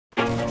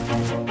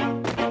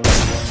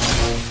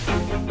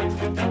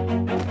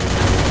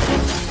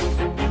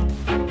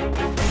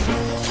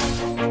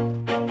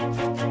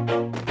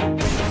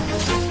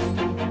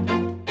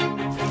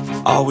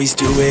Always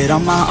do it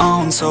on my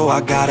own, so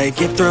I gotta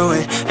get through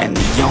it. And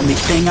the only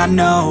thing I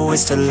know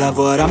is to love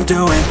what I'm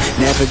doing.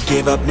 Never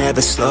give up, never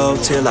slow,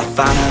 till I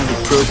finally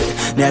prove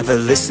it. Never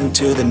listen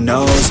to the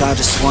no's, I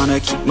just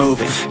wanna keep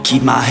moving.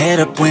 Keep my head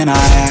up when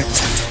I act,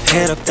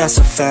 head up, that's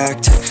a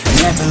fact.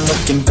 Never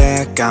looking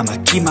back, I'ma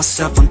keep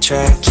myself on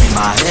track. Keep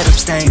my head up,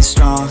 staying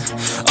strong,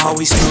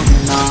 always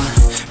moving on.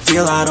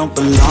 Feel I don't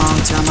belong,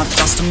 tell my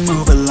thoughts to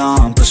move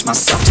along. Push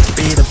myself to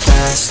be the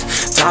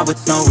best, die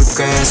with no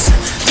regrets.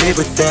 Live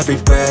with every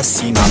breath,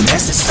 see my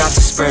message start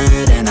to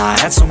spread. And I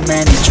had so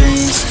many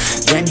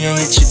dreams, then you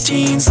hit your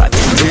teens. Life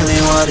ain't really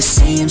what it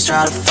seems,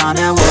 try to find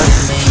out what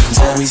it means.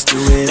 Always do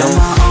it on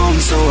my own,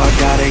 so I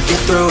gotta get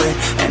through it.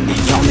 And the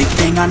only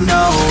thing I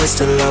know is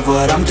to love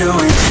what I'm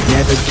doing.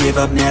 Never give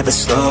up, never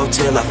slow,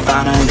 till I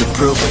finally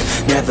prove it.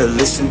 Never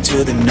listen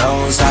to the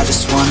no's, I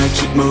just wanna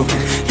keep moving.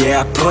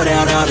 Yeah, I put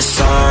out all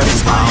this art,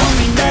 it's my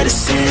only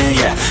medicine.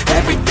 Yeah,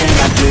 everything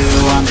I do,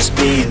 I'm just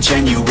being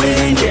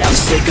genuine. Yeah, I'm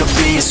sick of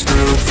being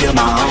screwed, feel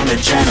my own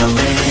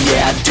adrenaline.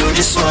 Yeah, I do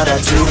just what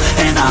I do,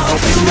 and I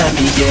hope you let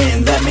me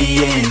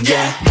in,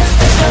 yeah.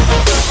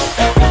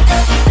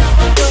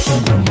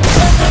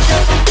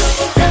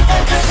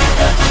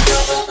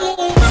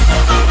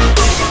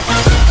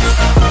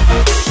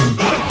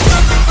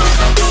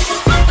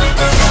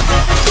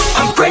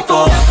 I'm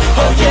grateful,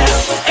 oh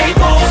yeah,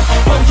 able,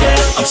 oh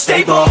yeah, I'm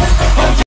stable.